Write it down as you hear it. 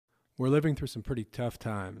We're living through some pretty tough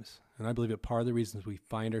times, and I believe that part of the reasons we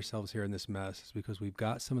find ourselves here in this mess is because we've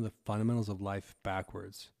got some of the fundamentals of life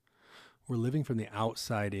backwards. We're living from the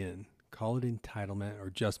outside in, call it entitlement or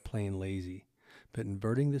just plain lazy, but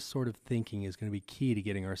inverting this sort of thinking is going to be key to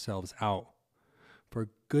getting ourselves out. For a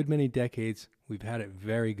good many decades, we've had it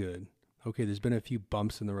very good. Okay, there's been a few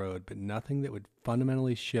bumps in the road, but nothing that would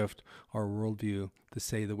fundamentally shift our worldview to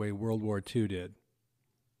say the way World War II did.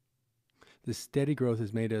 This steady growth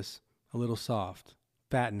has made us a little soft,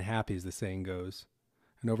 fat and happy as the saying goes.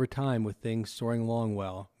 And over time, with things soaring along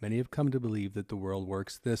well, many have come to believe that the world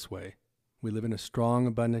works this way. We live in a strong,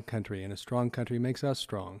 abundant country, and a strong country makes us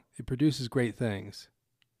strong. It produces great things,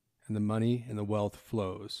 and the money and the wealth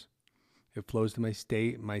flows. It flows to my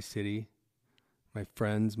state, my city, my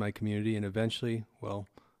friends, my community, and eventually, well,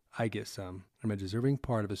 I get some. I'm a deserving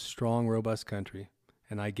part of a strong, robust country,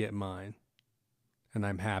 and I get mine. And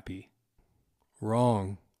I'm happy.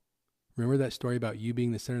 Wrong. Remember that story about you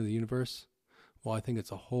being the center of the universe? Well, I think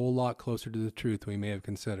it's a whole lot closer to the truth than we may have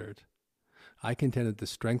considered. I contend that the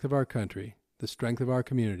strength of our country, the strength of our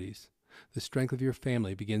communities, the strength of your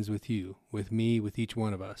family begins with you, with me, with each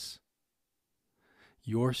one of us.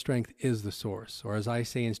 Your strength is the source, or as I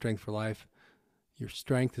say in Strength for Life, your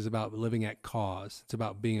strength is about living at cause. It's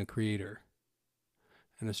about being a creator.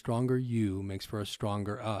 And a stronger you makes for a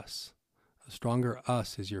stronger us. A stronger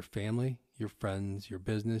us is your family, your friends, your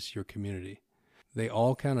business, your community. They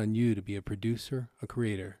all count on you to be a producer, a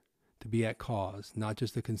creator, to be at cause, not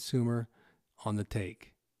just a consumer on the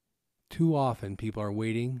take. Too often people are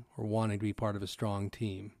waiting or wanting to be part of a strong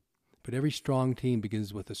team. But every strong team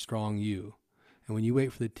begins with a strong you. And when you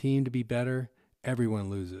wait for the team to be better, everyone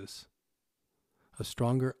loses. A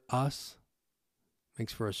stronger us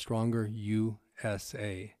makes for a stronger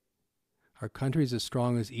USA. Our country is as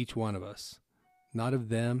strong as each one of us. Not of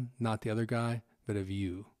them, not the other guy, but of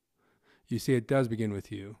you. You see, it does begin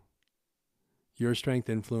with you. Your strength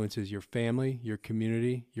influences your family, your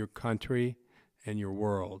community, your country, and your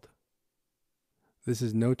world. This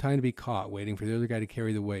is no time to be caught waiting for the other guy to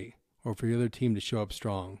carry the weight or for the other team to show up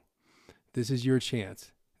strong. This is your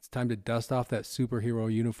chance. It's time to dust off that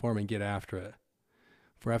superhero uniform and get after it.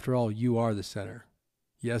 For after all, you are the center.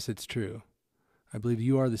 Yes, it's true. I believe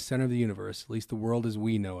you are the center of the universe, at least the world as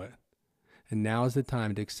we know it. And now is the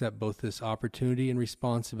time to accept both this opportunity and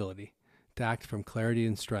responsibility to act from clarity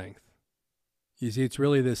and strength. You see, it's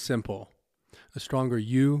really this simple. A stronger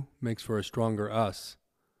you makes for a stronger us,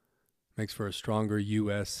 makes for a stronger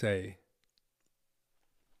USA.